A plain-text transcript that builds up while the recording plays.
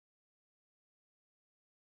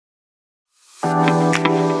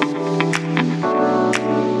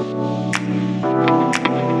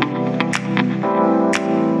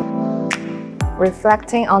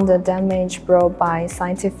Reflecting on the damage brought by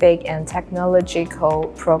scientific and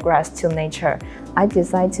technological progress to nature, I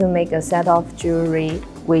decided to make a set of jewelry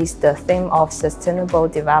with the theme of sustainable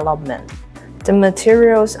development. The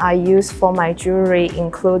materials I use for my jewelry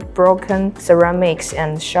include broken ceramics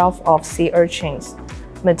and shells of sea urchins,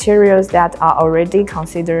 materials that are already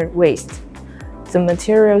considered waste. The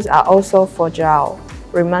materials are also fragile,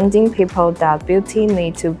 reminding people that beauty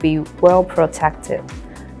needs to be well protected,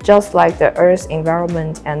 just like the Earth's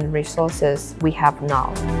environment and resources we have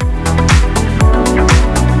now.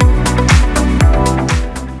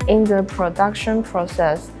 In the production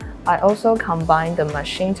process, I also combine the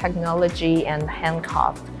machine technology and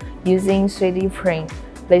handcraft, using 3D print,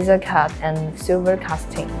 laser cut, and silver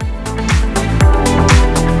casting.